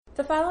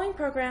The following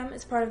program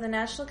is part of the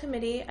National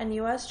Committee on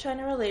U.S.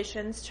 China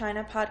Relations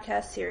China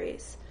podcast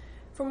series.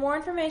 For more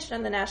information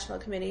on the National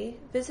Committee,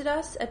 visit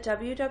us at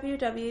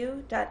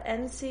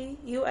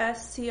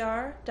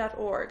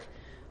www.ncuscr.org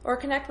or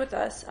connect with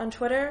us on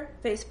Twitter,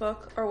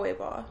 Facebook, or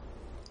Weibo.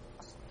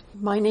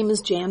 My name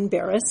is Jan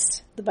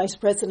Barris, the Vice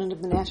President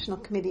of the National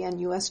Committee on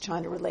U.S.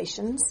 China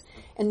Relations,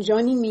 and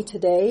joining me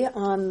today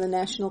on the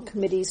National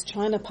Committee's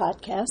China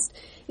podcast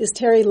is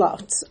Terry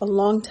Lautz, a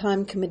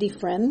longtime committee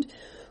friend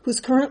who's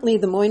currently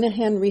the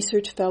Moynihan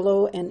Research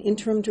Fellow and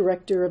Interim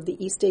Director of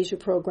the East Asia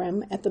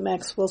Program at the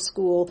Maxwell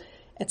School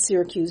at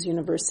Syracuse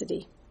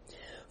University.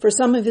 For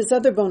some of his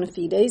other bona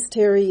fides,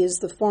 Terry is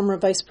the former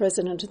Vice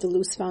President of the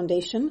Luce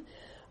Foundation,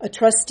 a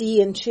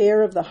trustee and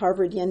chair of the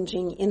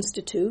Harvard-Yenching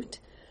Institute,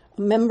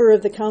 a member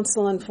of the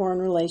Council on Foreign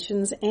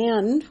Relations,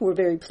 and, we're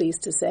very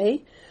pleased to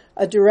say,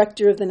 a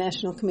director of the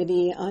National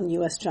Committee on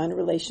U.S. China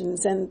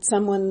Relations, and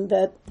someone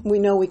that we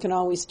know we can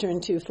always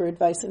turn to for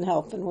advice and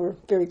help, and we're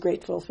very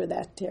grateful for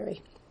that,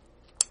 Terry.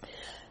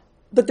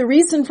 But the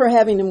reason for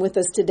having him with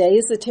us today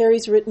is that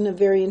Terry's written a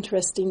very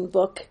interesting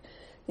book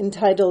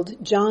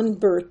entitled John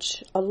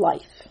Birch, A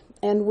Life,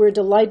 and we're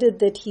delighted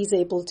that he's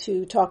able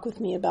to talk with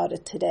me about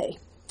it today.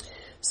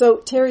 So,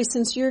 Terry,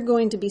 since you're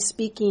going to be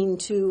speaking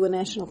to a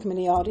National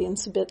Committee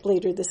audience a bit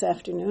later this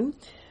afternoon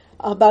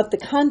about the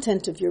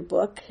content of your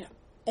book,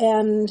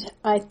 and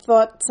I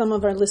thought some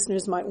of our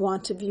listeners might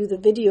want to view the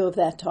video of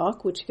that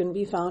talk, which can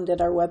be found at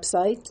our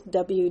website,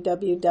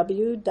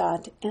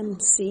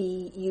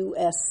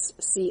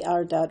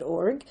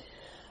 www.ncuscr.org.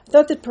 I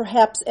thought that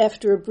perhaps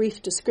after a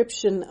brief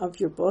description of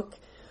your book,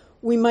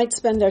 we might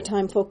spend our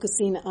time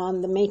focusing on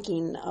the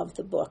making of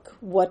the book.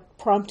 What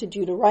prompted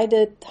you to write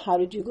it? How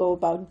did you go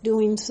about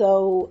doing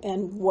so?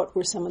 And what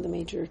were some of the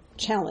major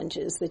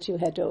challenges that you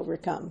had to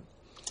overcome?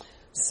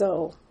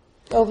 So,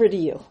 over to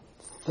you.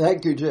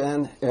 Thank you,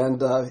 Jan,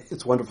 and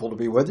it's wonderful to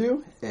be with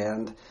you,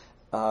 and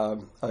I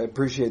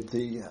appreciate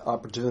the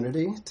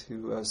opportunity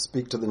to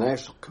speak to the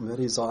National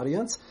Committee's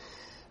audience.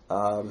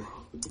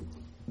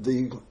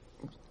 The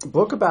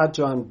book about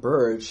John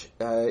Birch,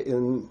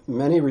 in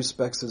many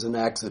respects, is an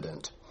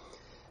accident.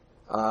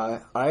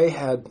 I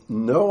had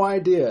no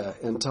idea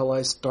until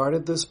I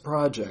started this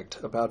project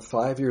about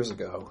 5 years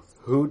ago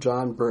who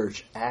John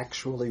Birch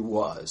actually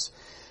was.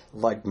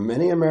 Like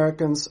many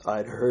Americans,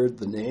 I'd heard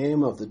the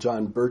name of the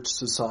John Birch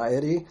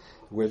Society,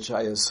 which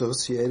I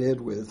associated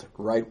with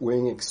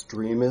right-wing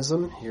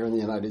extremism here in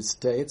the United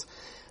States,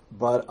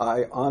 but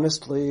I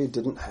honestly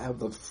didn't have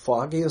the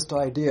foggiest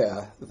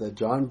idea that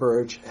John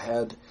Birch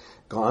had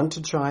gone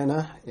to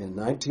China in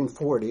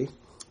 1940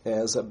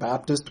 as a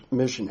Baptist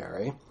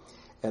missionary,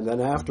 and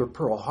then after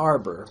Pearl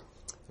Harbor,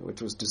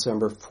 which was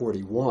December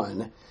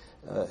 41,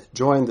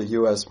 joined the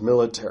U.S.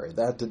 military.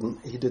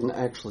 He didn't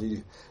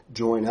actually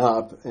join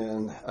up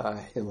and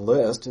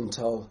enlist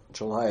until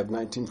July of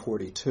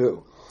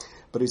 1942.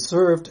 But he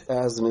served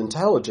as an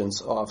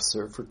intelligence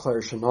officer for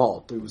Claire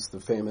Chennault, who was the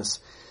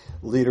famous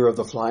leader of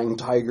the Flying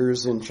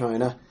Tigers in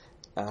China.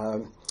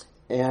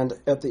 And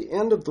at the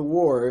end of the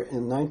war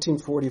in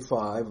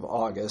 1945,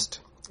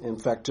 August, in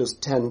fact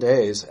just 10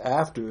 days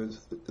after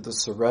the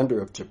surrender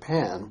of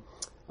Japan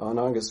on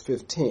August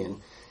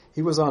 15,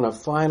 he was on a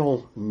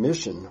final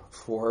mission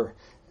for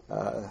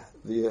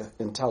the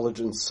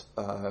intelligence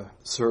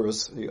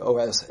service, the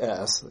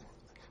OSS,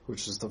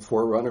 which is the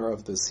forerunner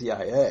of the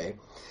CIA.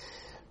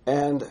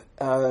 And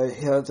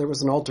there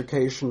was an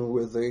altercation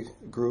with a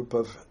group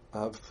of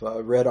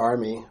Red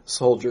Army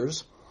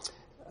soldiers.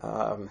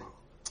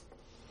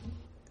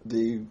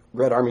 The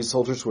Red Army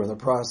soldiers were in the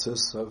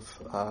process of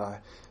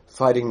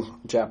fighting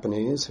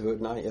Japanese who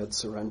had not yet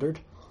surrendered,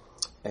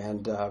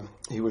 and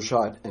he was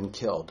shot and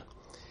killed.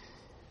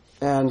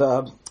 And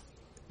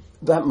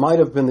that might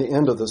have been the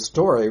end of the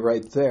story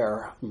right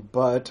there,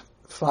 but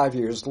 5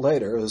 years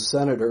later, a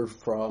senator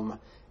from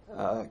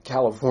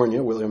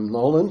California, William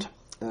Knowland,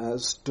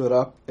 stood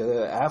up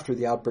after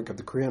the outbreak of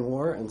the Korean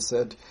War and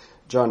said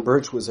John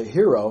Birch was a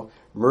hero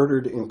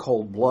murdered in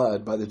cold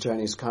blood by the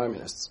Chinese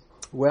communists.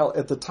 Well,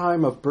 at the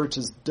time of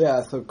Birch's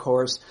death, of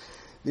course,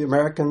 the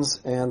Americans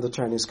and the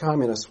Chinese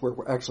communists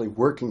were actually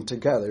working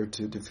together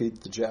to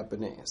defeat the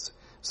Japanese.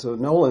 So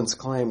Knowland's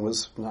claim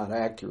was not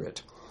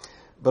accurate.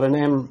 But a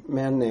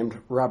man named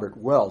Robert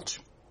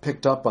Welch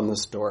picked up on the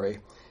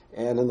story,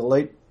 and in the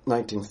late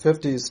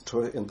 1950s,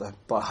 in the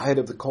height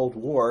of the Cold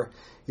War,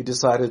 he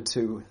decided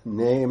to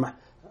name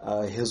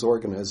his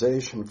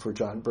organization for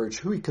John Birch,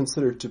 who he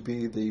considered to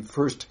be the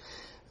first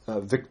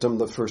victim,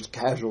 the first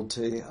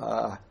casualty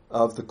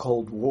of the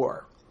Cold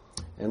War.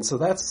 And so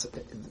that's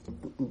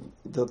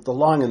the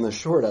long and the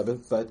short of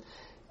it, but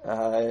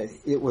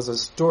it was a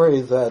story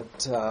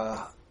that,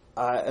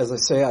 as I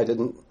say, I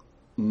didn't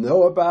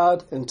know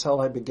about until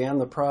I began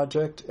the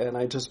project, and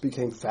I just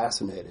became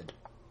fascinated.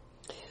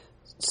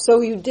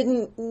 So you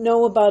didn't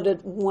know about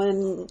it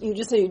when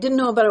you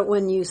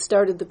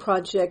started the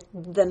project.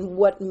 Then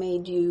what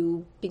made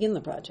you begin the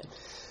project?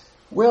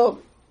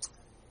 Well,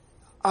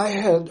 I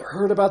had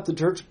heard about the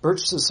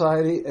Birch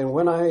Society, and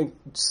when I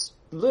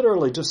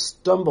literally just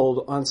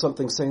stumbled on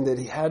something saying that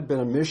he had been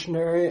a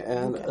missionary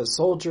and a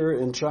soldier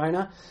in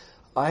China.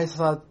 I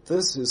thought,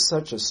 this is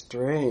such a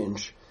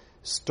strange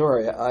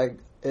story.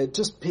 It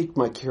just piqued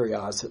my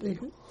curiosity.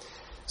 Mm-hmm.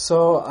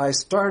 So I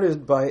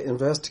started by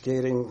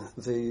investigating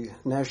the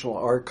National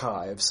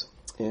Archives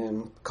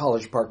in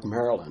College Park,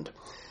 Maryland.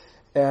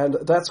 And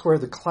that's where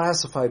the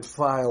classified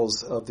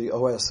files of the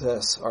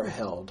OSS are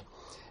held.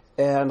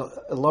 And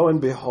lo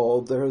and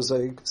behold, there's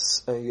a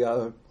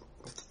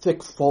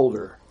thick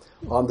folder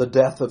on the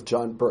death of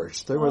John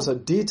Birch. There was a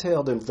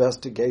detailed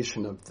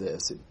investigation of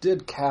this. It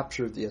did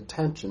capture the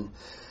attention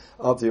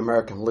of the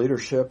American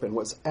leadership and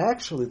was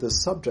actually the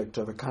subject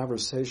of a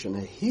conversation,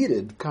 a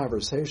heated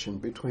conversation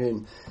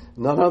between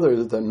none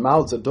other than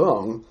Mao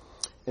Zedong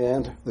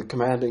and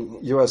the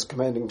U.S.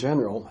 commanding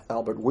general,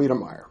 Albert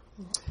Wiedemeyer.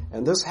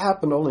 And this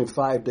happened only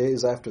 5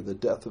 days after the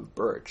death of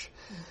Birch.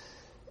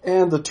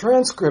 And the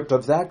transcript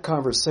of that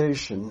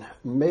conversation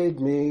made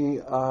me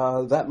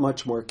that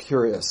much more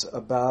curious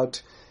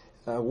about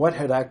what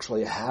had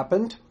actually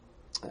happened,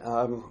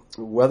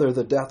 whether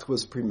the death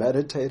was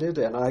premeditated,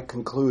 and I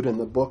conclude in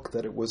the book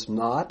that it was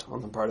not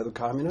on the part of the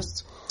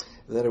communists,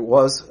 that it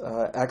was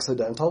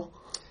accidental,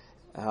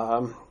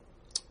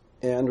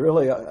 and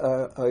really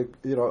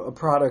a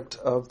product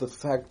of the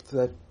fact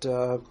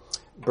that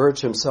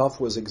Birch himself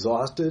was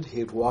exhausted. He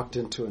had walked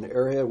into an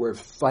area where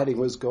fighting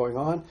was going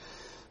on.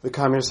 The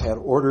communists had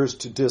orders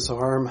to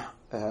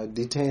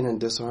detain and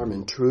disarm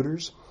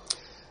intruders.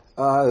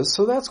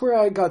 So that's where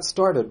I got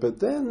started. But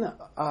then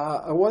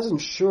I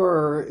wasn't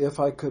sure if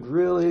I could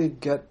really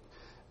get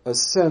a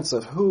sense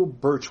of who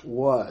Birch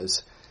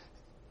was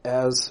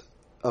as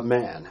a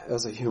man,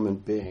 as a human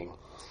being.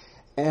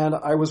 And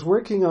I was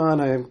working on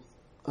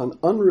an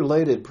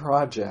unrelated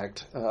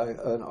project,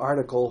 an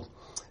article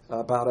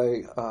about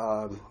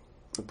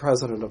the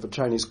president of a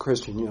Chinese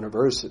Christian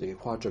university,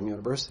 Huazhong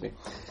University.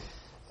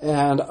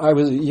 And I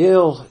was at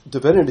Yale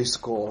Divinity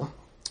School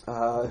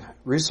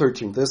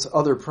researching this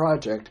other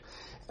project,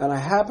 and I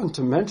happened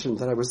to mention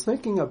that I was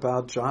thinking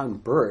about John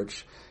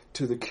Birch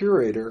to the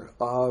curator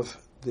of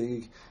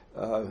the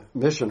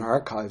mission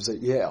archives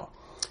at Yale.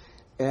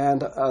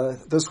 And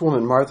this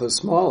woman, Martha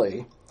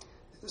Smalley,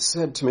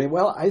 said to me,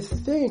 well, I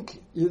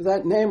think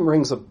that name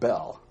rings a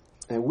bell.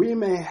 And we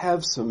may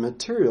have some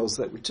materials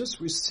that we just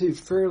received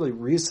fairly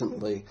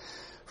recently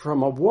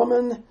from a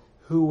woman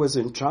who was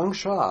in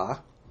Changsha,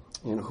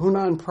 in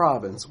Hunan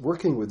province,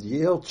 working with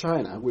Yale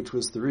China, which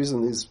was the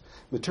reason these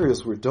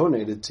materials were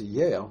donated to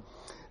Yale,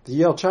 the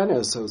Yale China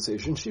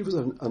Association. She was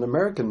an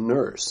American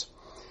nurse,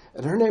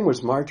 and her name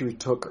was Marjorie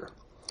Tooker.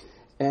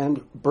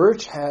 And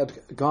Birch had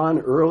gone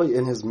early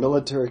in his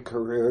military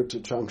career to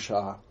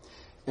Changsha,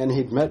 and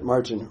he'd met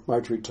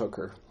Marjorie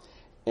Tooker,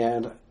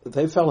 and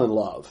they fell in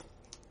love.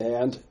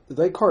 And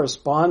they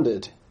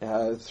corresponded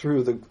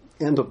through the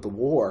end of the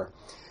war.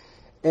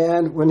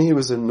 And when he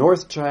was in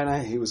North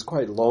China, he was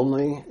quite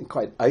lonely and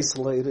quite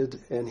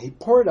isolated, and he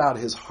poured out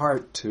his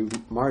heart to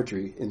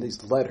Marjorie in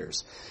these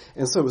letters.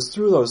 And so it was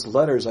through those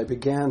letters I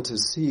began to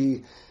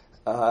see,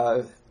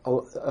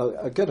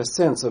 get a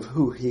sense of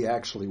who he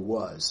actually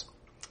was.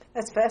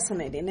 That's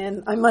fascinating.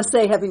 And I must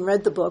say, having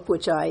read the book,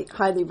 which I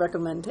highly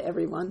recommend to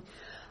everyone,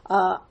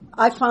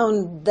 I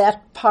found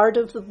that part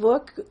of the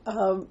book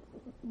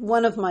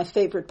one of my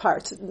favorite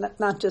parts,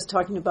 not just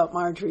talking about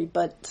Marjorie,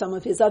 but some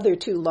of his other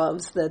two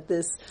loves, that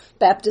this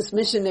Baptist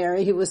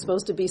missionary who was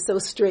supposed to be so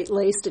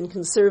straight-laced and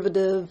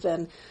conservative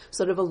and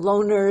sort of a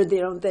loner,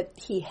 that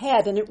he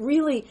had. And it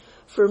really,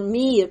 for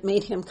me, it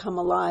made him come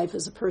alive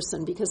as a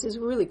person, because he's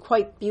really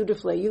quite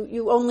beautifully.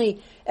 You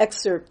only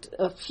excerpt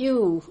a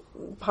few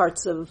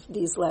parts of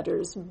these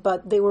letters,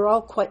 but they were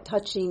all quite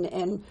touching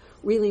and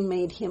really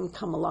made him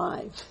come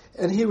alive.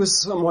 And he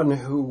was someone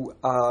who,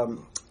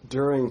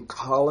 during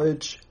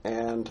college,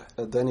 and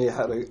then he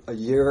had a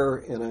year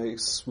in a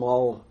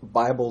small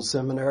Bible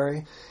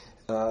seminary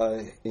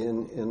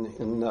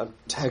in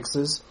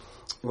Texas.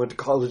 He went to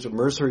college at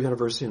Mercer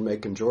University in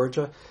Macon,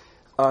 Georgia.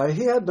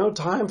 He had no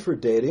time for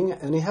dating,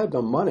 and he had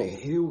no money.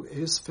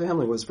 His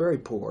family was very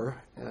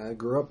poor.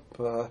 Grew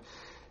up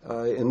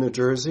in New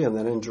Jersey and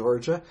then in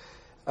Georgia.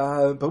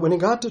 But when he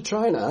got to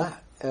China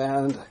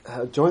and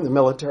joined the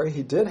military,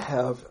 he did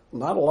have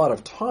not a lot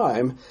of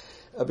time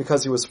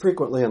because he was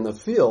frequently in the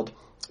field,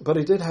 but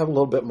he did have a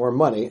little bit more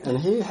money, and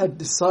he had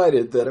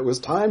decided that it was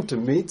time to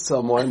meet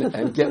someone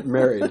and get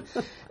married.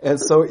 And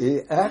so he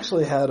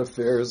actually had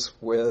affairs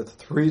with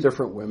 3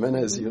 different women,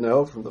 as you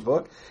know from the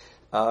book.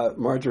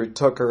 Marjorie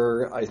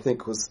Tooker, I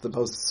think, was the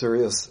most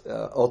serious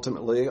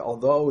ultimately,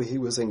 although he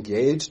was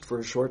engaged for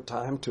a short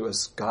time to a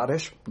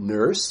Scottish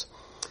nurse,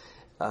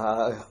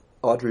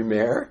 Audrey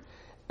Mayer.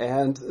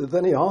 And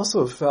then he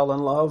also fell in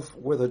love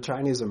with a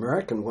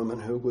Chinese-American woman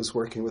who was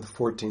working with the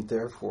 14th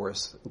Air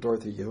Force,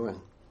 Dorothy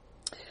Ewan.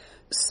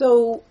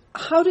 So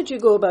how did you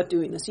go about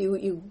doing this?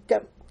 You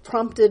got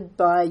prompted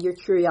by your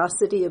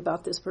curiosity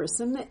about this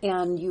person,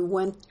 and you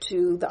went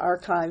to the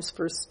archives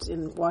first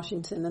in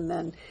Washington and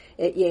then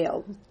at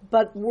Yale.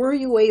 But were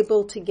you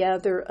able to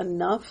gather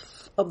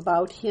enough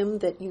about him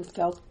that you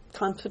felt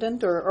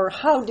confident, or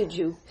how did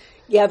you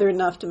gather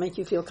enough to make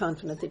you feel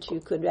confident that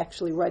you could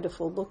actually write a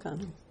full book on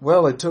him?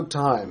 Well, it took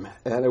time,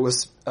 and it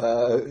was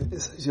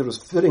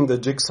fitting the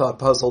jigsaw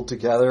puzzle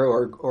together,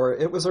 or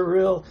it was a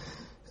real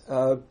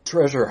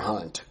treasure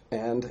hunt,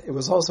 and it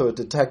was also a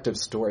detective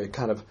story,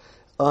 kind of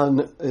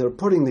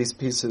putting these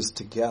pieces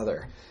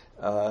together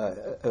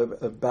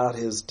about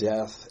his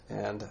death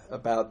and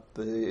about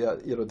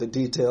the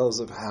details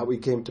of how he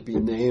came to be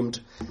named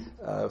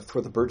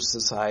for the Birch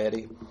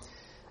Society.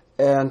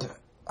 And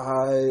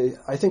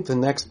I think the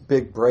next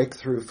big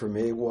breakthrough for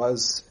me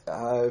was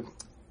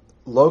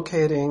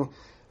locating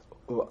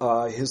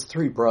his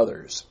three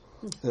brothers,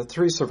 the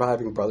three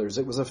surviving brothers.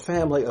 It was a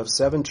family of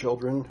 7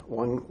 children,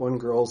 one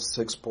girl,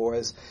 6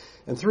 boys,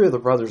 and 3 of the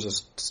brothers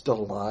are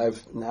still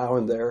alive, now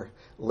in their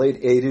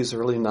late 80s,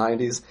 early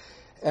 90s.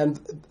 And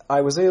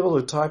I was able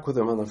to talk with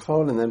them on the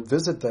phone and then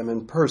visit them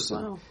in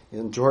person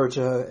in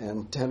Georgia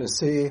and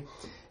Tennessee.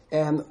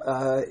 And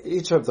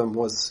each of them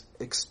was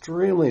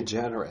extremely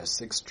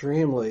generous,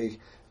 extremely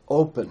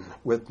open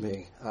with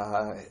me,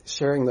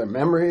 sharing their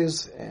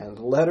memories and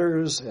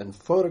letters and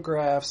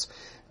photographs.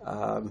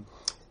 The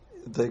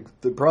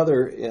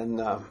brother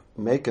in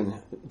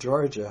Macon,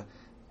 Georgia,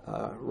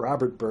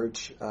 Robert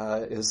Birch,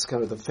 is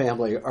kind of the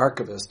family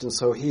archivist, and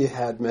so he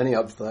had many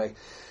of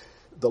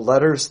the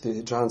letters,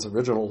 John's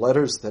original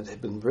letters that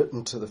had been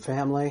written to the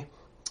family,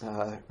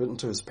 written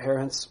to his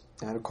parents.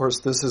 And of course,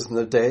 this is in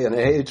the day and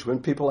age when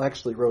people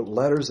actually wrote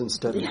letters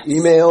instead of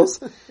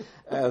emails,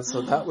 and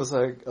so that was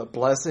a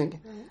blessing.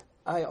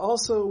 I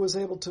also was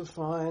able to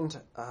find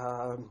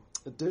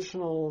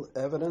additional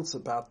evidence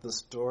about the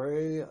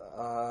story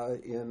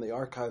in the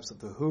archives of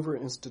the Hoover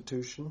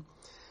Institution.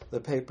 The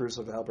papers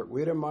of Albert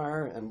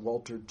Wiedemeyer and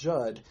Walter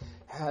Judd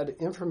had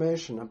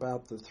information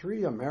about the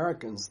 3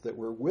 Americans that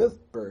were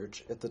with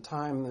Birch at the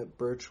time that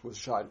Birch was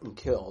shot and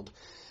killed.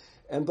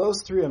 And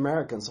those 3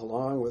 Americans,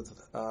 along with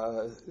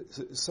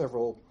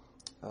several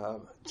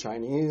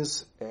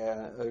Chinese,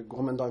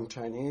 Kuomintang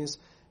Chinese,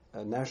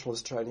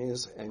 nationalist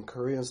Chinese, and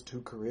Koreans, 2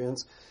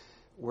 Koreans,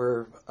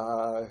 were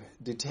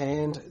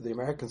detained. The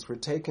Americans were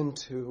taken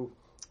to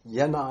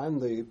Yan'an,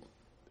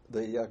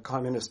 the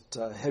communist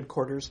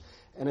headquarters,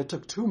 and it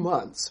took 2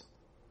 months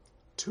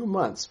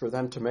for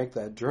them to make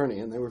that journey,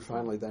 and they were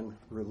finally then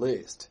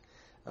released.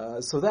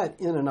 So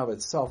that in and of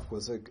itself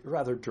was a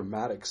rather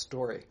dramatic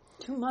story.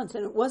 2 months,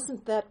 and it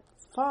wasn't that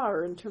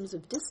far in terms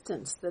of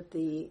distance that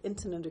the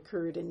incident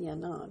occurred in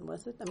Yan'an,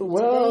 was it? I mean,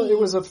 well, today, it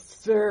was a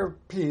fair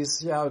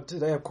piece. Yeah,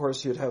 today, of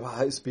course, you'd have a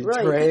high-speed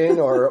train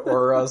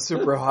or a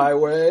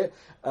superhighway.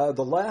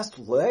 The last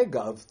leg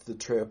of the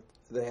trip,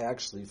 they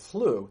actually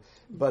flew,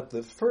 but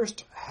the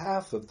first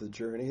half of the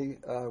journey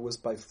was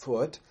by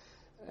foot,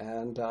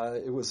 and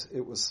it was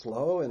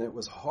slow and it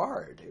was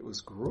hard. It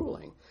was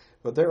grueling.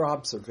 But their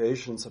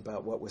observations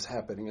about what was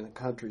happening in the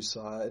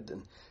countryside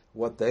and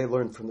what they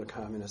learned from the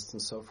communists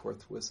and so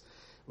forth was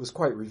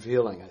quite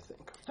revealing, I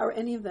think. Are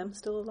any of them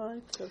still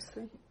alive, those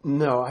 3?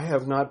 No, I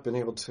have not been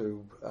able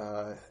to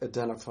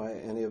identify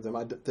any of them.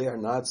 They are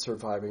not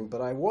surviving,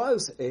 but I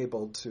was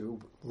able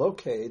to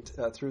locate,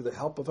 through the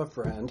help of a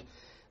friend,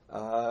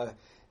 a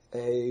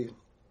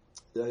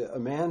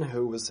man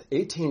who was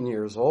 18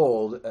 years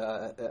old in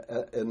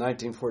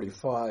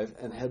 1945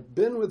 and had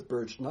been with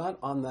Birch not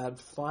on that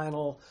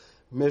final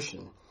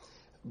mission,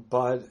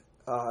 but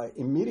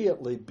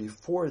immediately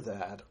before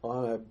that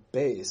on a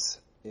base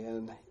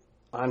in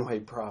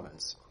Anhui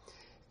province.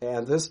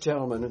 And this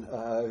gentleman,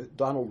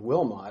 Donald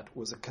Wilmot,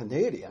 was a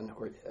Canadian,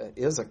 or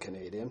is a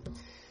Canadian,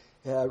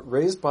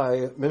 raised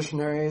by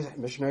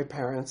missionary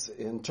parents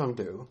in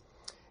Chengdu.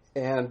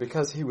 And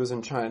because he was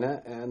in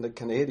China and the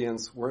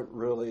Canadians weren't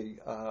really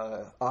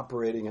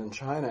operating in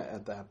China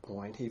at that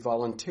point, he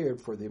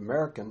volunteered for the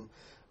American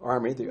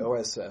Army, the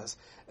OSS.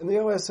 And the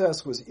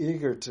OSS was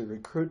eager to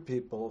recruit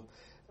people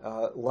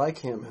like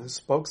him who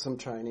spoke some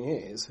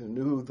Chinese, who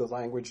knew the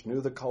language, knew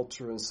the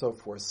culture, and so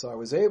forth. So I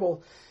was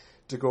able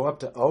to go up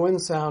to Owen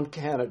Sound,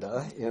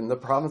 Canada, in the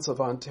province of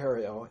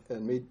Ontario,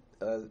 and meet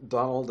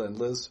Donald and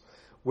Liz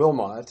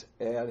Wilmot,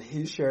 and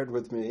he shared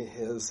with me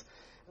his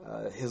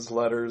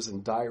letters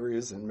and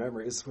diaries and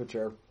memories, which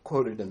are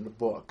quoted in the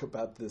book,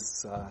 about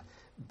this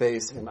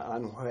base in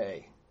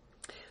Anhui.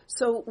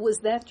 So was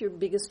that your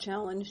biggest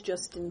challenge,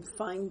 just in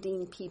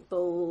finding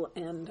people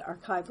and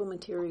archival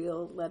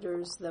material,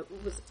 letters that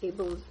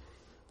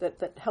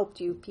helped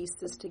you piece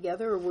this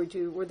together, or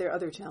were there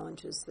other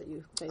challenges that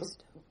you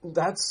faced?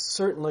 That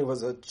certainly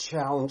was a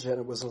challenge, and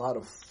it was a lot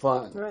of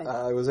fun. Right.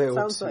 I was able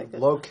Sounds to like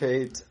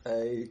locate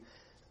a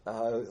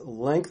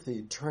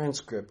lengthy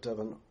transcript of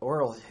an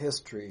oral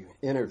history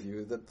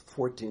interview that the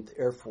 14th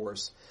Air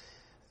Force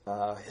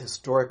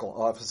Historical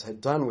Office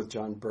had done with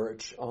John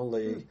Birch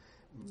only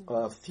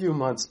a few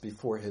months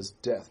before his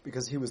death,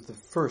 because he was the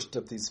first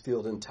of these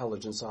field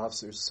intelligence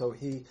officers. So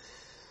he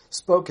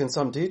spoke in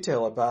some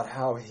detail about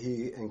how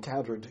he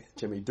encountered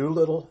Jimmy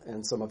Doolittle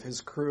and some of his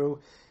crew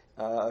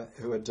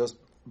who had just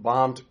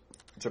bombed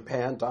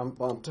Japan,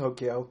 bombed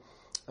Tokyo,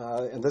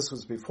 and this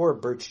was before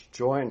Birch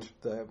joined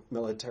the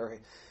military.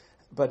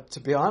 But to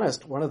be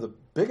honest, one of the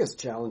biggest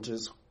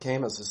challenges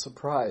came as a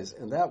surprise,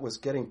 and that was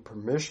getting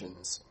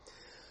permissions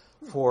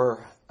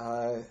for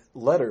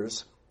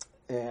letters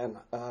and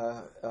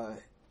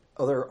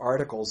other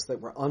articles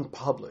that were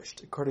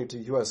unpublished. According to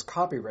U.S.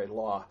 copyright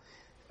law,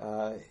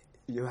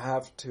 you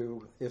have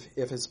to, if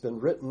it's been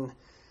written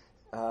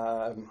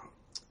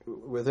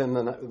within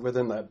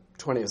the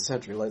 20th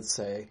century, let's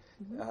say,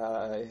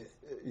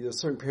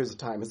 certain periods of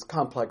time. It's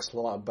complex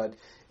law, but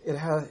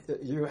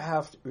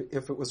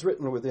if it was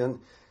written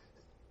within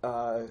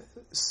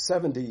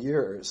 70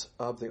 years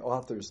of the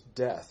author's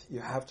death, you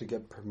have to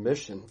get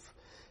permission.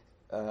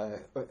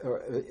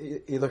 Or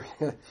either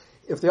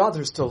if the author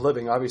is still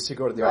living, obviously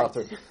go to the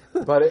author.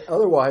 But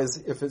otherwise,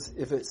 if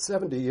it's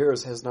 70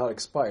 years has not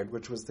expired,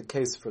 which was the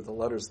case for the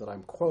letters that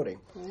I'm quoting,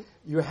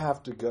 you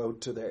have to go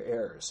to their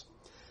heirs.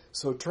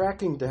 So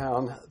tracking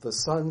down the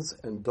sons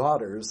and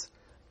daughters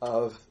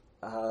of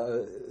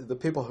the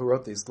people who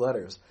wrote these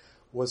letters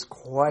was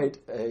quite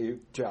a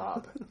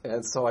job.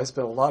 And so I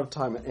spent a lot of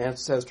time at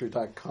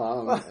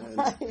Ancestry.com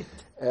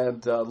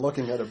and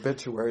looking at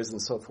obituaries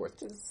and so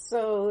forth.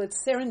 So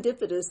it's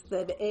serendipitous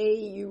that, A,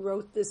 you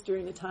wrote this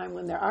during a time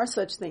when there are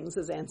such things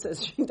as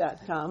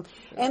Ancestry.com,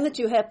 and that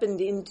you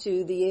happened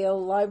into the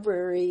Yale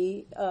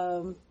Library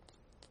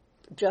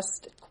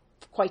just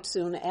quite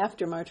soon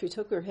after Marjorie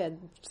Tooker had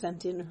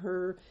sent in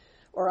her,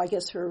 or I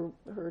guess her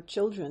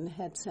children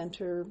had sent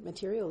her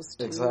materials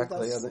to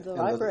the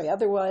library.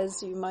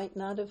 Otherwise, you might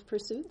not have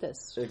pursued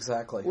this.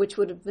 Exactly. Which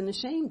would have been a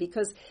shame,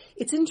 because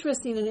it's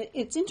interesting, and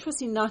it's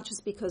interesting not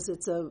just because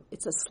it's a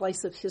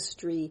slice of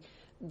history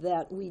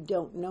that we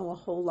don't know a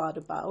whole lot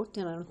about,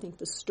 and I don't think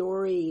the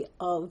story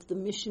of the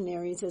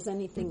missionaries as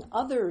anything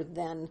other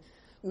than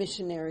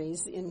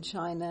missionaries in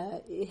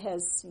China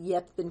has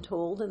yet been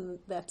told, and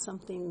that's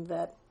something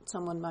that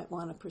someone might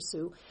want to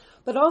pursue,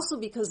 but also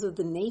because of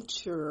the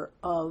nature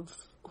of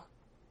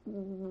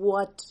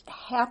what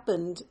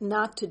happened,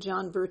 not to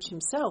John Birch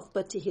himself,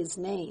 but to his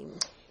name,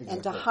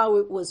 and to how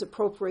it was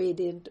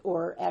appropriated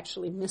or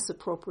actually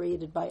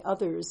misappropriated by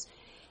others,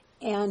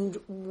 and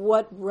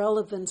what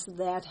relevance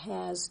that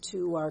has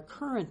to our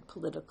current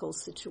political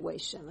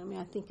situation. I mean,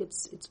 I think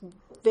it's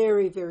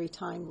very, very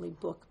timely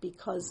book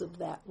because of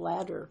that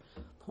latter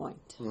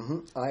point.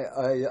 Mm-hmm.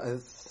 I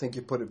think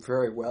you put it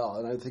very well,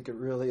 and I think it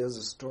really is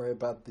a story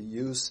about the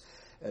use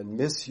and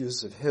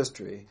misuse of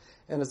history,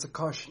 and it's a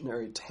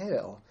cautionary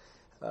tale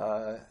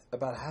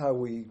about how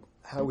we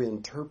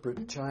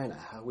interpret China,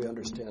 how we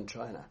understand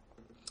China.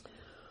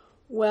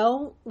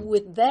 Well,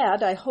 with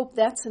that, I hope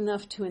that's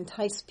enough to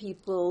entice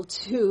people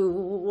to,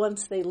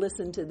 once they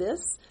listen to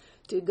this,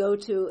 to go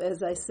to,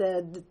 as I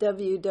said,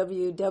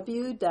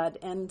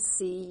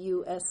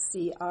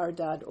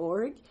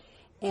 www.ncuscr.org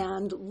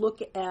and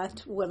look at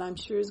what I'm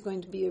sure is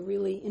going to be a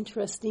really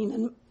interesting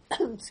and,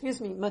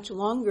 much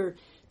longer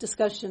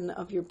discussion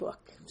of your book.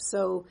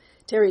 So,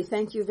 Terry,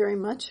 thank you very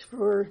much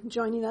for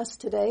joining us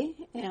today,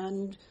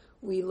 and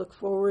we look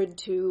forward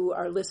to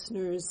our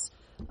listeners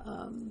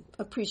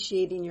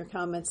appreciating your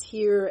comments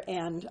here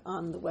and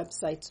on the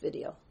website's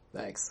video.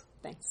 Thanks.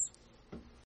 Thanks.